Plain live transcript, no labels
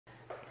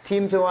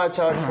Team to watch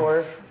out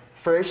for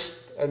first,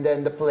 and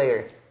then the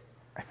player.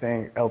 I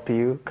think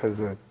LPU, because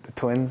the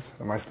twins,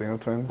 the Marcelino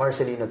twins.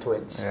 Marcelino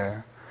twins.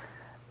 Yeah.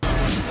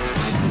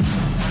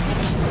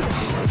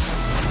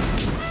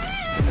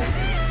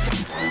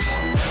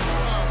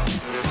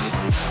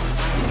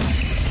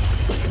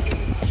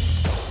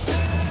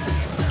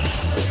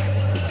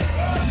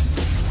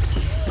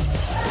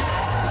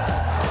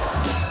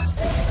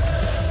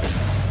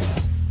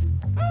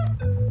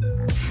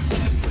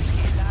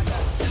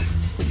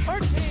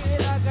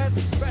 Ilagan,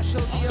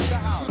 specialty of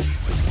the house.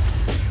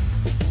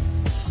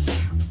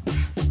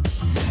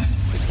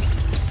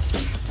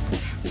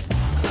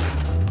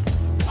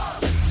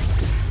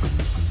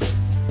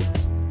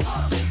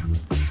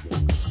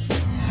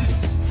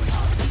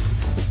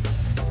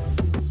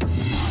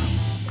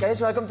 Guys,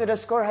 welcome to The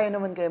Score. Hi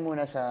naman kayo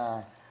muna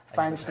sa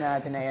fans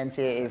natin na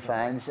NCAA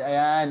fans.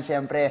 Ayan,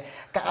 siyempre,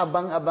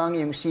 kaabang-abang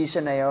yung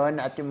season na yon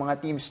at yung mga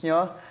teams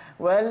nyo,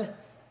 well,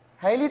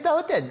 highly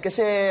touted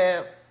kasi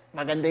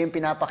maganda yung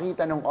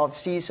pinapakita nung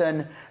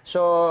off-season.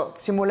 So,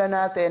 simulan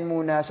natin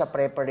muna sa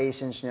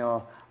preparations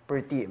nyo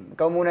per team.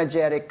 Ikaw muna,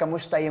 Jerrick,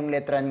 kamusta yung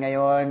Letran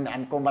ngayon?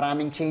 Kung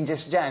maraming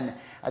changes dyan,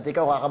 at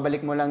ikaw,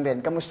 kakabalik mo lang din.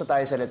 Kamusta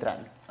tayo sa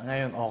Letran?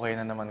 Ngayon, okay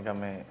na naman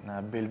kami.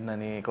 Na-build na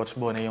ni Coach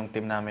Bonnie yung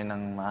team namin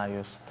ng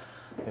maayos.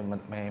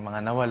 May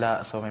mga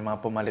nawala, so may mga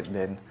pumalit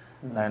din.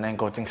 Lalo na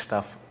yung coaching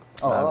staff,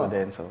 bago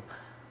din. So,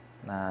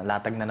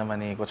 nalatag na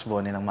naman ni Coach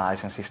Bonnie ng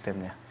maayos yung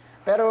system niya.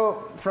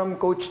 Pero from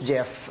Coach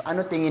Jeff,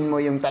 ano tingin mo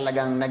yung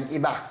talagang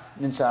nag-iba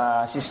dun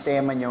sa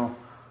sistema nyo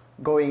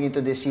going into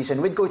this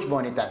season with Coach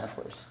Bonitan, of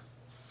course?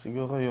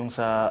 Siguro yung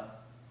sa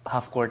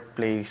half-court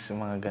plays,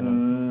 yung mga ganun.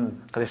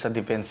 Kasi sa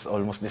defense,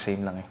 almost the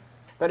same lang eh.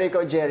 Pero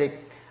ikaw,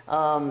 Jerrick,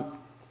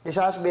 this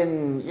has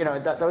been,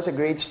 that was a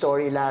great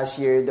story last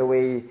year, the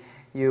way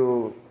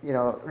you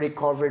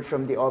recovered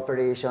from the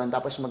operation.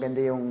 Tapos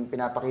maganda yung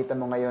pinapakita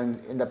mo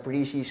ngayon in the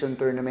preseason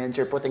tournaments.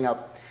 You're putting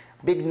up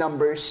big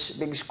numbers,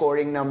 big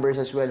scoring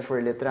numbers as well for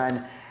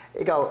Letran.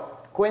 Ikaw,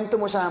 kwento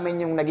mo sa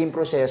amin yung naging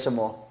proseso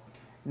mo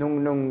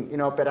nung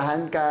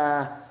inoperahan ka,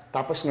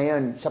 tapos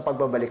ngayon sa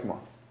pagbabalik mo.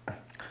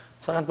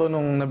 Sa akin po,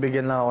 nung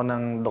nabigyan lang ako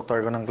ng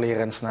doktor ko ng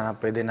clearance na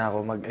pwede na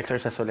ako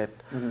mag-exercise ulit.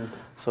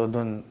 So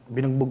doon,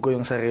 binugbog ko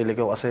yung sarili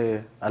ko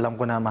kasi alam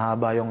ko na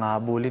mahaba yung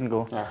habulin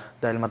ko.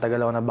 Dahil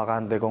matagal ako na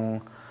bakante.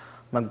 Kung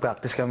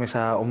mag-practice kami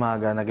sa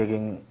umaga,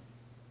 nagiging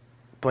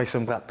twice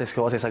yung practice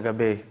ko kasi sa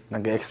gabi,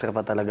 nag-extra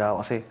pa talaga ako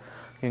kasi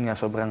yun nga,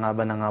 sobrang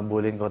haba ng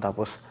habulin ko.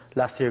 Tapos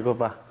last year ko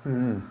pa.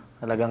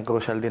 Talagang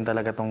crucial din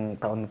talaga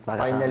tong taon para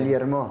sa akin. Final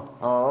year mo,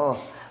 oo.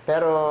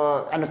 Pero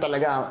ano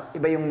talaga,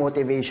 iba yung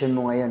motivation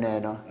mo ngayon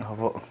eh, no?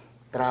 Opo.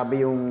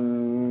 Grabe yung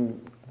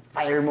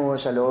fire mo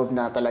sa loob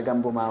na talagang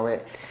bumawi.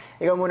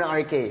 Ikaw muna,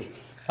 RK.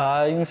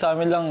 Yung sa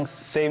amin lang,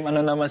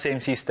 same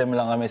system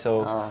lang kami.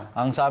 So,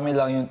 ang sa amin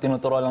lang, yung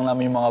tinuturuan lang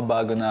namin yung mga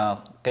bago na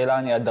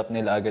kailangan i-adapt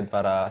nila agad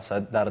para sa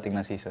darating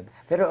na season.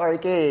 Pero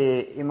RK,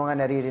 yung mga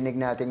naririnig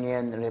natin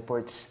ngayon,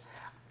 reports,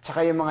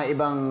 tsaka yung mga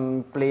ibang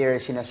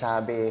players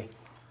sinasabi,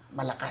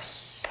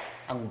 malakas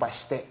ang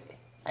baste.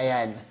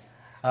 Ayan.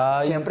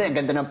 Siyempre, ang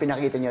ganda ng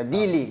pinakita nyo.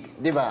 D-League,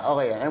 di ba?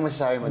 Okay, ano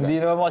masasabi mo doon?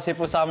 Hindi naman kasi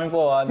po sa amin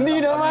po. Hindi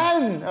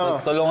naman!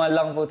 Tulungan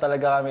lang po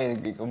talaga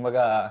kami.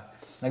 Kumbaga,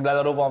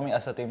 naglalaro po kami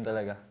as a team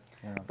talaga.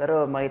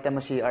 Pero makita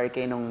mo si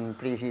RK nung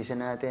preseason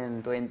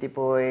natin, 20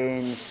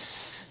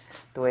 points,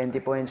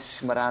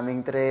 maraming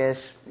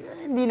tres.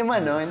 Hindi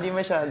naman, no? Hindi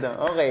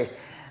masyado. Okay.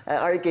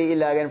 RK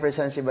Ilagan for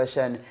San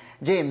Sebastian.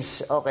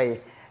 James,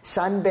 okay.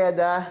 San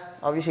Beda,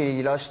 obviously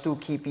you lost 2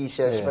 key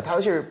pieces, but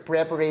how's your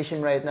preparation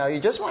right now? You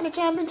just won a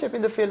championship in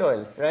the Phil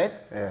Oil, right?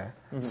 Yeah.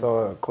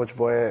 So Coach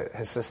Boy,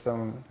 his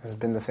system has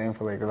been the same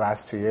for like the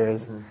last 2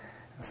 years.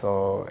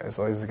 So it's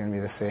always going to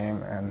be the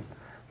same, and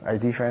our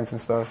defense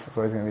and stuff is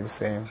always going to be the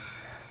same.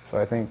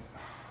 So I think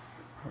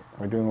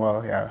we're doing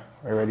well. Yeah,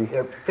 we're ready.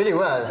 You're pretty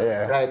well,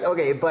 right? Yeah.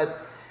 Okay,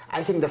 but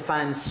I think the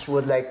fans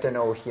would like to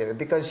know here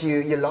because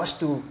you lost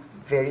 2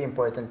 very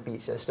important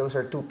pieces. Those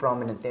are 2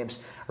 prominent names,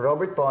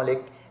 Robert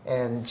Pollock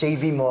and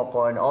JV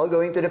Mocon, all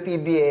going to the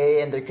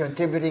PBA and they're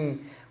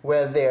contributing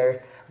well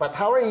there. But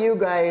how are you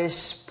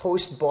guys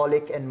post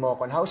Pollock and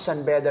Mocon? How's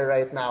San Beda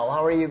right now?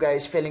 How are you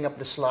guys filling up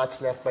the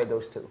slots left by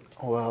those 2?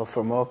 Well,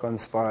 for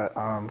Mocon's spot,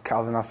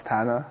 Calvin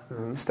Aftana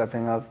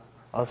stepping up,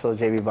 also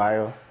JV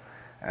Bio,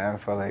 and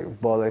for like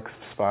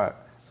Bollock's spot,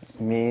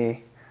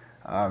 me,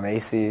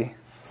 AC,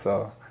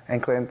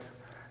 and Clint.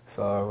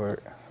 So we're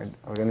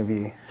going to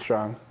be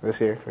strong this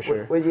year for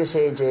sure. Would you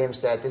say, James,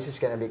 that this is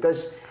going to be,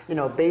 because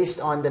based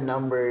on the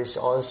numbers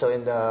also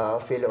in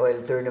the Phil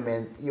Oil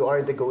tournament, you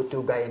are the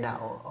go-to guy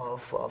now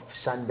of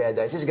San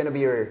Beda. Is this going to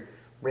be your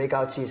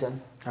breakout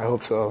season? I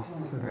hope so.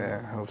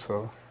 Yeah, I hope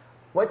so.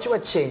 What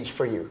changed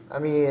for you? I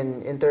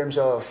mean, in terms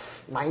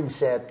of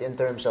mindset, in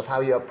terms of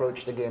how you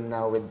approach the game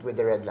now with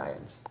the Red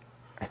Lions?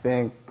 I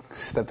think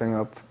stepping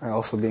up and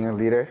also being a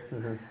leader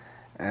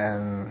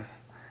and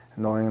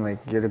knowing like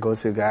you're the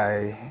go-to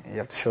guy, you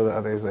have to show the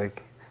others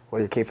like what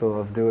you're capable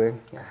of doing,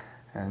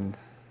 and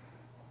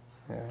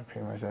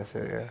pretty much that's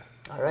it.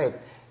 Yeah. Alright.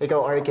 Ikaw,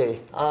 RK.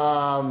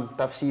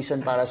 Tough season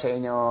para sa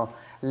inyo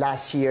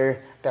last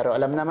year. Pero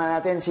alam naman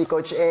natin, si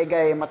Coach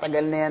Egay,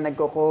 matagal na yan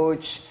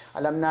nagko-coach.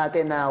 Alam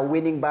natin na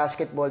winning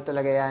basketball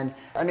talaga yan.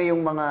 Ano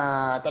yung mga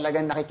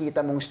talagang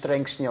nakikita mong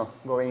strengths nyo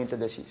going into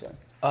the season?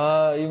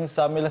 Yung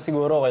sa amin lang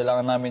siguro,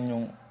 kailangan namin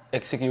yung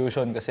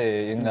execution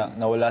kasi yun nga,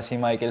 nawala si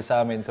Michael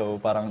sa amin. So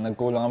parang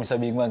nagkulang kami sa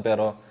big man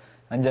pero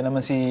nandiyan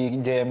naman si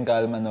JM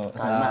Calma, no,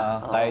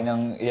 na kaya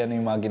niyang iyan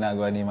yung mga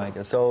ginagawa ni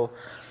Michael. So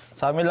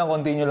sa amin lang,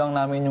 continue lang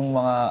namin yung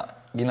mga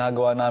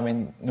ginagawa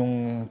namin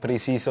nung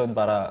pre-season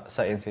para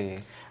sa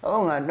NCAA.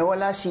 Oo nga,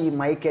 nawala si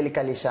Michael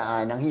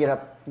Kalisaan. Ang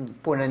hirap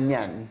punan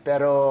yan.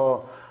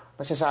 Pero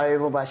masasabi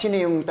mo ba, sino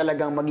yung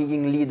talagang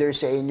magiging leader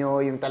sa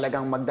inyo, yung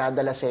talagang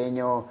magdadala sa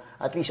inyo,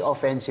 at least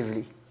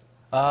offensively?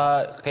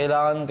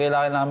 Kailangan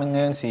namin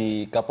ngayon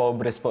si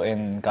Capobres po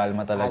and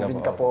Calma talaga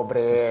Alvin po.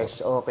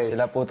 Capobres, okay.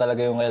 Sila po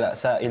talaga yung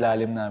sa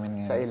ilalim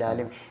namin ngayon. Sa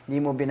ilalim. Hindi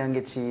mo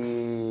binanggit si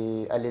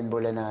Alin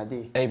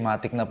Bolanadi.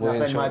 Matik na po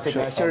yun. Sure na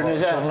siya.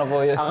 Sure na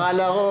po yun.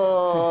 Akala ko,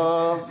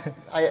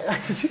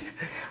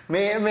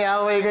 may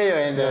away kayo.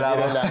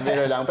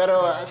 Biro lang. Pero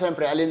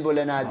siyempre, Alin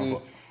Bolanadi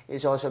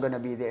is also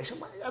gonna be there. So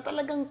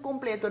talagang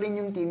kompleto rin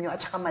yung team nyo at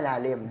saka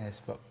malalim.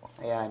 Yes po.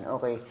 Ayan,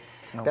 okay.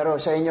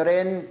 Pero sa inyo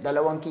rin,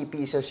 dalawang key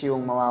pieces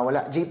yung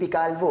mawawala. JP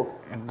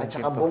Calvo at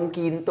saka Bong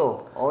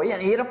Quinto. O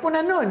yan, hirap po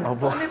na nun.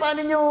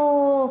 Paano nyo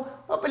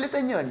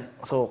mapalitan yun?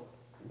 So,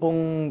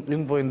 kung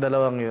yun po yung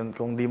dalawang yun,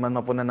 kung di man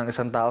mapunan ng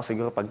isang tao,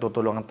 siguro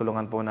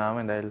pagtutulungan-tulungan po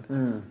namin dahil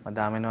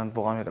madami naman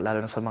po kami, lalo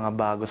na sa mga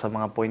bago, sa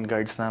mga point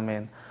guards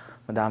namin.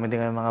 Madami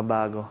din kami mga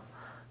bago.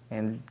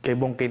 And kay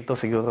Bong Quinto,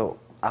 siguro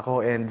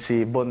ako and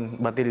si Bon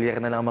Batillier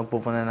na lang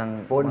magpupunan ng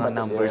mga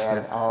numbers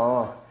na.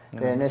 Oo.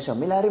 Fairness, so,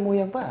 Milari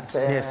Muyang pa.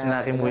 Yes,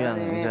 Milari Muyang.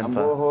 Ang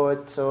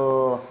buhot. So,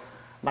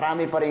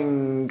 marami pa rin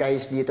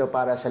guys dito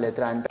para sa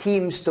Letran.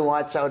 Teams to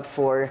watch out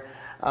for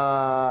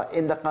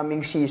in the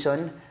coming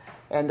season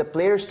and the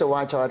players to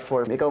watch out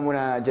for. Ikaw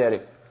muna,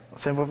 Jerrick.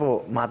 Siyempre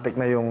po, matik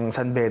na yung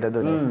San Beda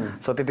doon.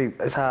 So,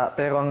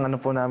 pero ang ano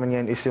po namin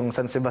ngayon is yung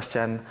San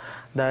Sebastian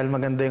dahil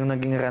maganda yung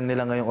naging run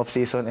nila ngayong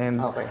off-season and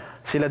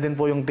sila din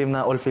po yung team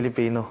na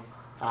all-Filipino.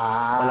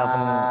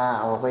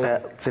 Okay.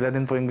 Sila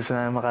din po yung gusto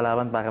namin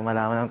makalaban para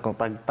malaman kung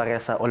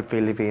pagpare sa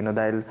all-Filipino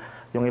dahil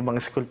yung ibang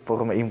school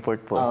puro may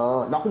import po.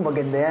 Naku,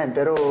 maganda yan.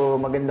 Pero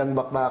magandang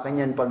bakbakan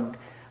yan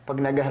pag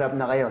nagharap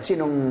na kayo.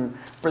 Sinong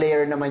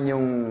player naman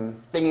yung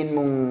tingin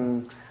mong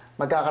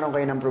magkakaroon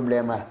kayo ng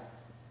problema?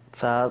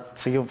 Sa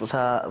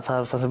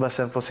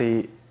Sebastian po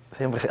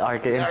siyempre si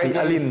RK and si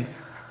Alin.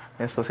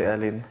 Yes po si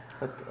Alin.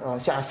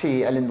 Siya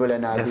si Alin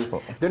Bolanadi. Yes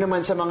po. Doon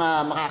naman sa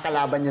mga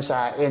makakalaban nyo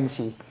sa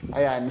NC.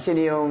 Ayan,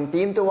 sino yung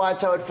team to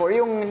watch out for?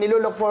 Yung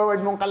nilulook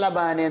forward mong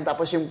kalabanin,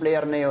 tapos yung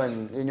player na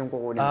yun yung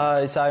kukunin.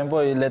 Sa akin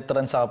po,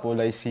 Letran sa po,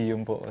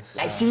 Lyceum po.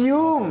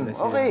 Lyceum!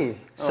 Okay.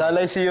 Sa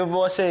Lyceum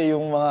po kasi,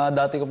 yung mga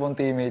dati ko pong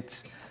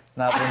teammates,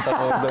 napunta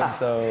po doon.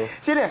 So,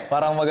 sino?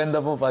 Parang maganda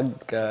po pag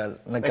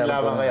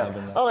nagkaroon kayo.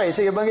 Okay,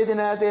 sige,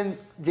 banggitin natin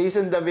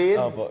Jason David.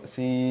 Opo,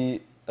 si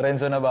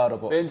Renzo Navarro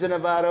po. Renzo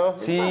Navarro.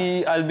 Si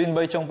Alvin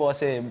Baichong po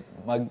kasi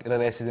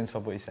magre-residence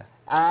pa po isa.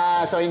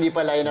 So hindi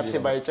pa line up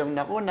si Baichong.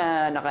 Naku,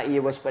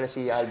 nakaiwas pala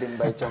si Alvin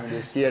Baichong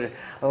this year.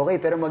 Okay,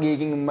 pero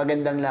magiging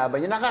magandang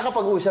laban yun.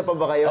 Nakakapag-usap pa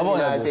ba kayo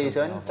nila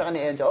Jason? Tsaka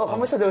ni Enzo?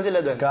 Kamusta daw sila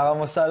doon?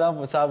 Kakamusta lang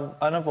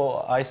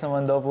po. Ayos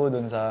naman daw po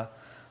doon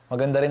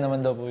maganda rin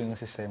naman daw po yung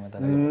sistema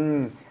talaga.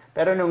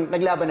 Pero nung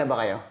naglaban na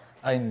ba kayo?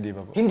 Hindi pa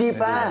po. Hindi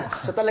pa.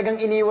 So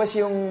talagang iniwas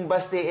yung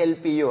Baste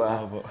LPU,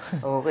 Opo.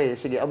 Okay,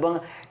 sige.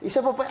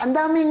 Isa pa, ang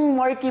daming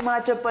marquee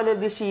matchup pala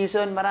this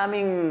season.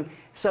 Maraming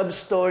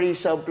sub-story,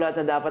 subplot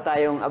na dapat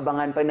tayong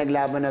abangan pag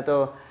naglaban na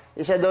to.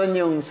 Isa doon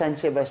yung San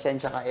Sebastian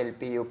tsaka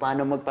LPU.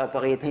 Paano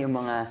magpapakita yung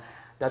mga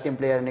dating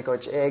player ni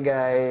Coach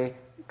Egay,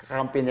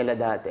 kakampi nila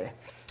dati.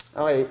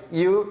 Okay,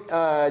 you,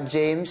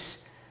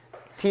 James,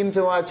 team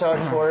to watch out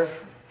for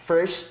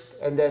first,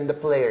 and then the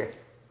player.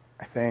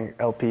 I think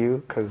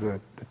LPU, because the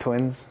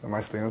twins, the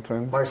Marcelino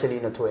twins.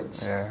 Marcelino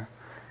twins. Yeah.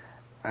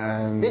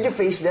 And did you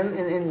face them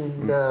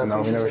in the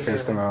no, we never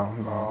faced them at all.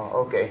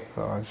 No. Okay.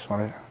 So I just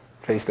want to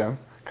face them,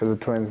 because the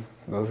twins,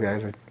 those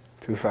guys are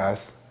too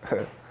fast.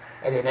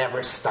 And they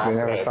never stop. They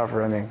never stop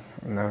running.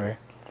 Never.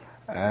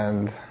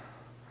 And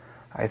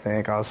I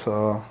think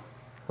also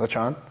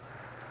Letran.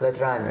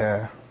 Letran.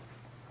 Yeah.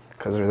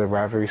 Because there's a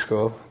rivalry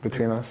school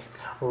between us.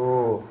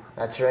 Oh,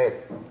 that's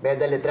right.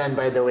 Beda Letran,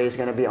 by the way, is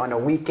going to be on a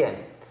weekend.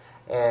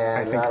 And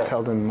I think it's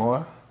held in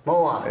Moa.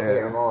 Moa,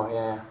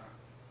 yeah.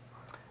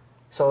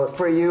 So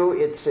for you,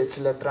 it's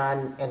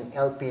Letran and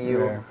LPU.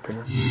 Yeah,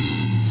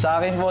 sa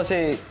akin po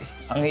kasi,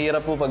 ang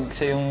hirap po pag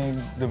siya yung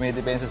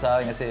dumidepensa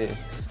sa akin kasi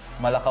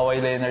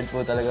Malakaway Leonard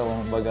po talaga,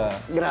 kumbaga.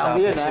 Grabe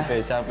yun,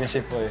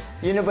 championship po eh.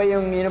 Yun na ba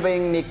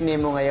yung nickname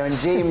mo ngayon?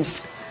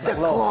 James The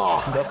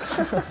Claw!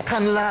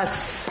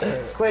 Canlas!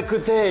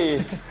 Kwekutey!